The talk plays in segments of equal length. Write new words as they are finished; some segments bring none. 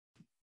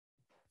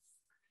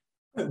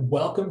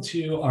Welcome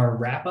to our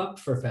wrap up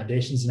for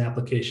Foundations and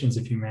Applications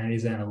of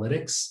Humanities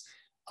Analytics.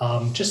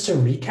 Just to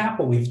recap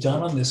what we've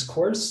done on this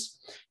course,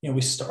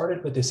 we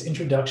started with this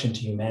introduction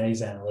to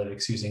humanities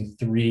analytics using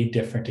 3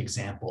 different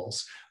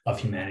examples of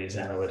humanities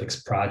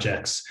analytics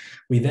projects.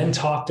 We then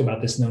talked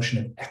about this notion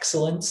of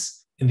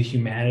excellence in the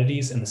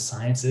humanities and the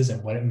sciences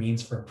and what it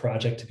means for a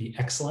project to be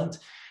excellent.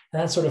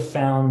 And that sort of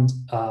found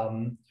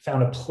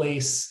a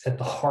place at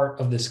the heart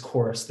of this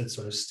course that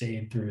sort of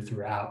stayed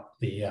throughout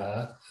the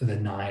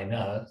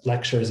 9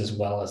 lectures as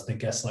well as the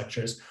guest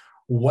lectures.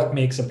 What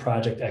makes a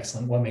project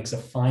excellent? What makes a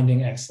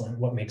finding excellent?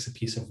 What makes a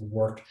piece of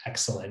work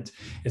excellent?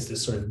 It's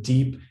this sort of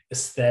deep,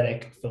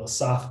 aesthetic,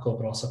 philosophical,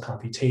 but also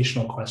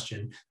computational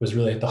question that was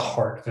really at the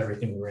heart of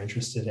everything we were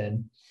interested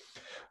in.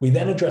 We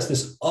then addressed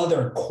this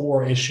other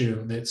core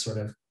issue that sort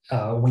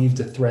of weaved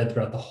a thread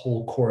throughout the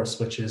whole course,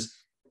 which is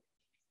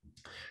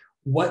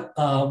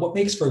what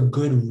makes for a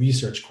good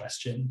research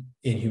question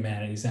in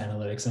humanities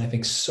analytics. And I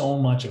think so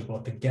much of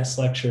both the guest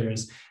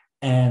lectures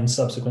and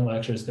subsequent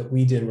lectures that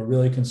we did were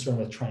really concerned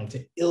with trying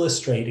to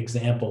illustrate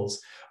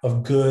examples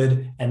of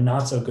good and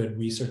not so good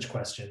research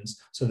questions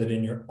so that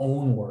in your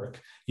own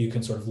work, you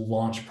can sort of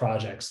launch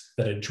projects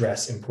that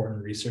address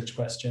important research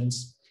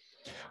questions.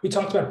 We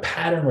talked about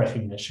pattern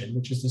recognition,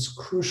 which is this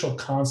crucial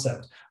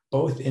concept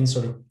both in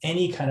sort of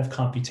any kind of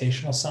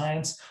computational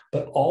science,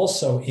 but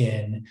also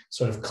in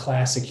sort of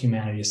classic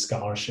humanities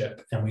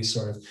scholarship. And we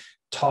sort of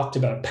talked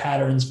about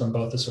patterns from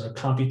both the sort of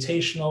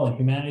computational and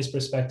humanities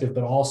perspective,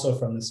 but also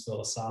from this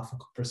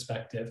philosophical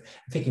perspective,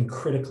 thinking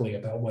critically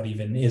about what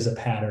even is a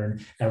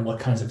pattern and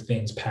what kinds of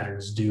things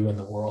patterns do in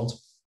the world.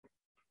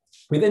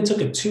 We then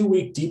took a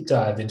 2-week deep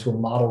dive into a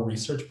model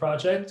research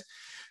project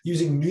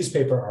using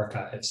newspaper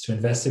archives to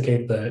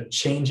investigate the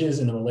changes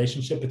in the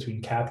relationship between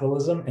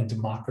capitalism and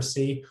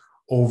democracy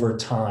over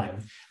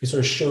time. We sort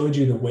of showed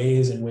you the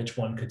ways in which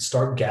one could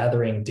start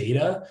gathering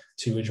data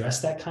to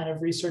address that kind of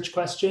research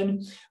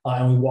question.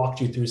 And we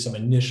walked you through some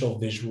initial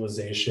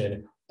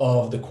visualization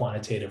of the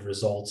quantitative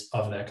results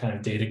of that kind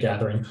of data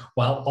gathering,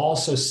 while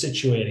also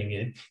situating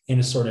it in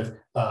a sort of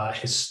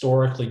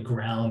historically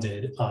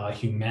grounded,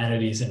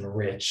 humanities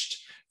enriched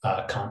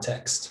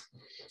context.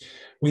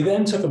 We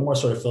then took a more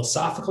sort of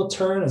philosophical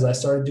turn as I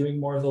started doing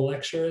more of the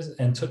lectures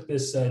and took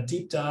this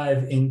deep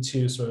dive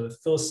into sort of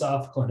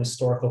philosophical and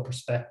historical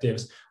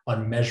perspectives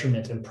on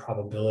measurement and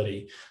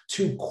probability,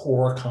 2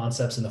 core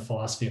concepts in the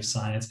philosophy of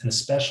science, and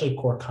especially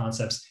core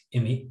concepts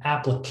in the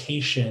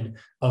application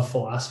of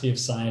philosophy of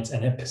science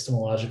and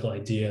epistemological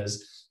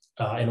ideas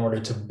in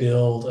order to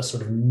build a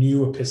sort of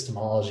new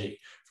epistemology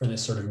for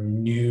this sort of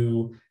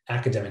new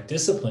academic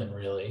discipline,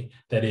 really,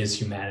 that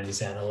is humanities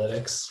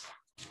analytics.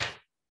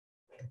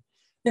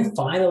 And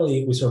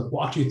finally, we sort of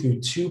walked you through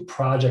 2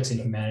 projects in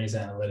humanities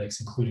analytics,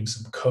 including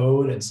some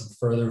code and some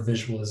further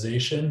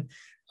visualization.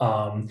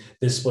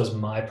 This was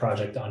my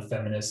project on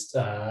feminist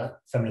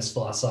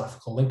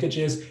philosophical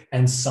linkages,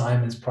 and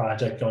Simon's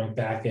project going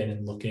back in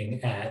and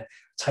looking at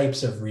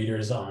types of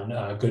readers on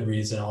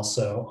Goodreads and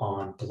also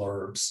on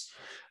blurbs.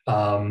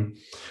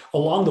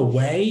 Along the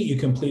way, you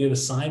completed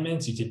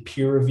assignments, you did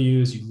peer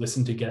reviews, you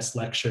listened to guest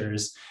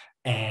lectures,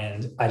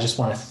 and I just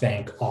want to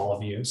thank all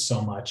of you so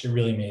much. It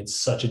really made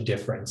such a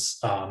difference.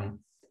 I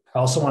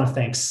also want to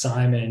thank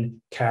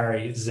Simon,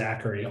 Carrie,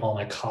 Zachary, all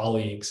my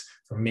colleagues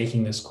for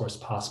making this course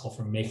possible,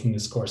 for making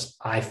this course,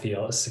 I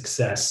feel, a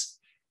success.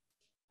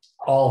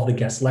 All of the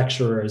guest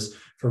lecturers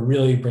for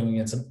really bringing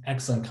in some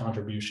excellent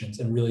contributions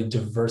and really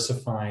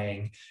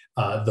diversifying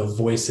the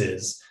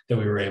voices that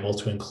we were able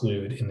to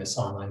include in this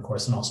online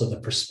course, and also the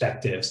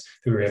perspectives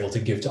that we were able to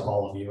give to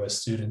all of you as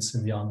students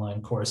in the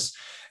online course.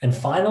 And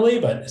finally,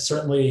 but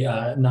certainly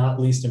not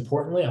least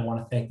importantly, I want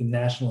to thank the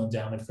National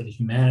Endowment for the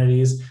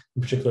Humanities,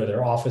 in particular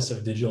their Office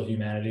of Digital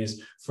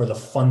Humanities, for the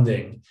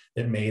funding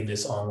that made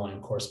this online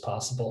course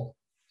possible.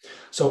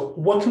 So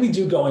what can we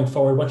do going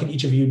forward? What can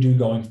each of you do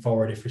going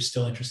forward if you're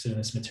still interested in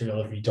this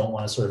material, if you don't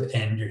want to sort of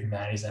end your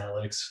humanities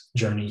analytics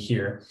journey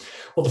here?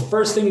 Well, the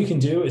first thing you can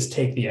do is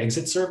take the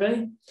exit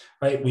survey,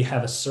 right? We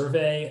have a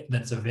survey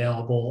that's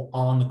available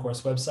on the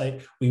course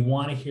website. We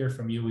want to hear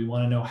from you. We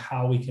want to know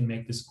how we can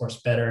make this course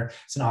better.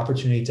 It's an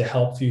opportunity to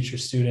help future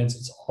students.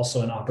 It's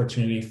also an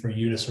opportunity for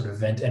you to sort of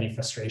vent any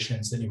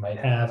frustrations that you might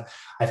have.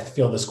 I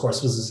feel this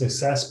course was a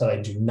success, but I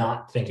do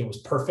not think it was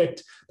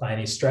perfect by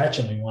any stretch.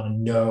 And we want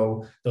to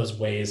know those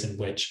ways in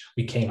which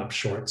we came up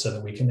short so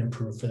that we can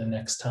improve for the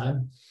next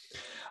time.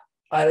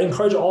 I'd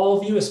encourage all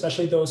of you,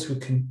 especially those who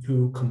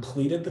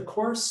completed the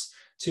course,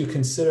 to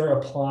consider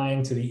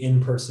applying to the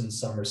in-person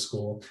summer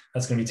school.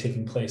 That's going to be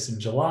taking place in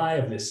July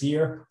of this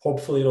year.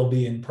 Hopefully it'll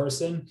be in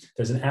person.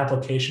 There's an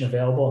application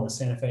available on the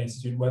Santa Fe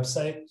Institute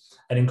website.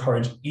 I'd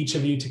encourage each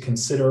of you to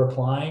consider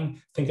applying.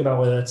 Think about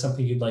whether that's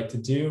something you'd like to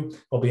do.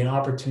 There'll be an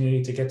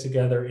opportunity to get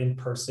together in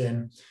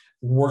person,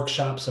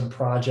 workshop some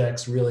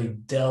projects, really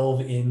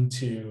delve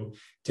into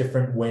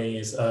different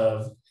ways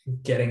of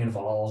getting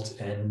involved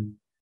and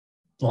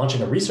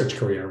launching a research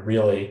career,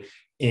 really,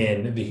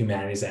 in the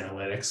humanities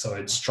analytics. So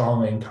I'd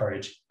strongly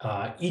encourage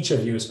each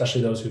of you,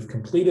 especially those who've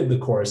completed the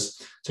course,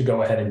 to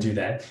go ahead and do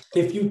that.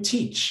 If you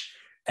teach,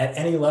 at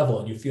any level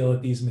and you feel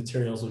that these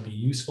materials would be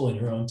useful in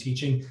your own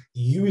teaching,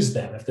 use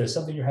them. If there's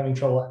something you're having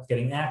trouble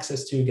getting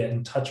access to, get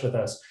in touch with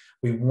us.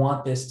 We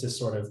want this to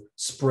sort of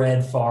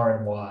spread far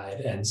and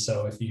wide. And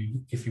so if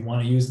you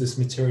want to use this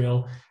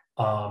material,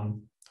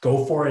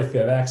 go for it if you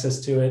have access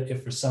to it.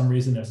 If for some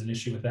reason there's an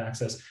issue with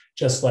access,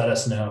 just let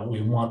us know.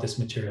 We want this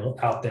material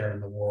out there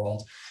in the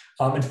world.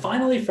 And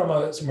finally, from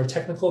a more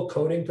technical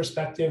coding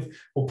perspective,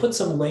 we'll put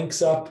some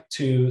links up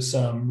to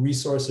some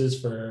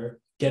resources for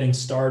getting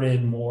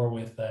started more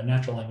with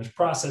natural language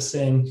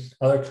processing,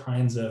 other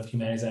kinds of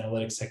humanities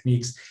analytics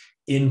techniques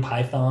in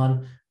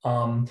Python.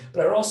 But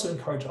I would also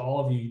encourage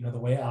all of you,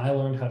 the way I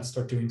learned how to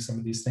start doing some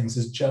of these things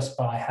is just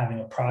by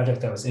having a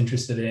project I was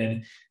interested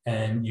in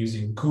and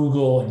using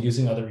Google and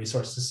using other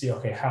resources to see,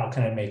 okay, how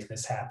can I make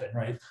this happen,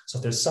 right? So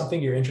if there's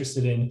something you're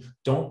interested in,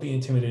 don't be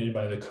intimidated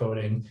by the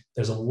coding.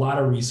 There's a lot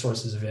of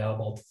resources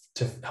available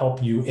to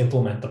help you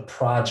implement the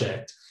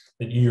project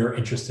that you're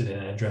interested in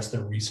and address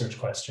the research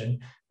question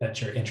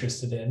that you're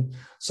interested in.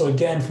 So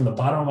again, from the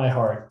bottom of my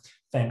heart,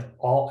 I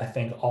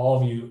thank all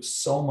of you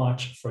so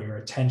much for your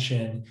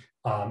attention.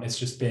 It's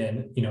just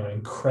been, an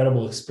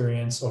incredible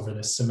experience over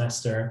this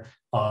semester,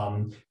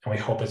 and we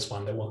hope it's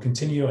one that will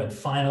continue. And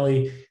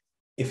finally,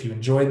 if you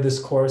enjoyed this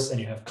course and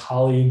you have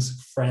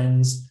colleagues,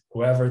 friends,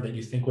 whoever that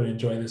you think would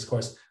enjoy this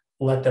course,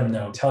 let them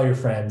know. Tell your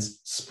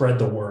friends, spread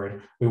the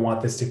word. We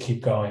want this to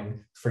keep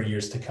going for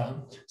years to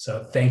come.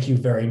 So thank you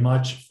very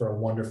much for a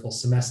wonderful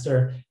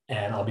semester,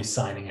 and I'll be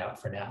signing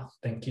out for now.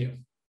 Thank you.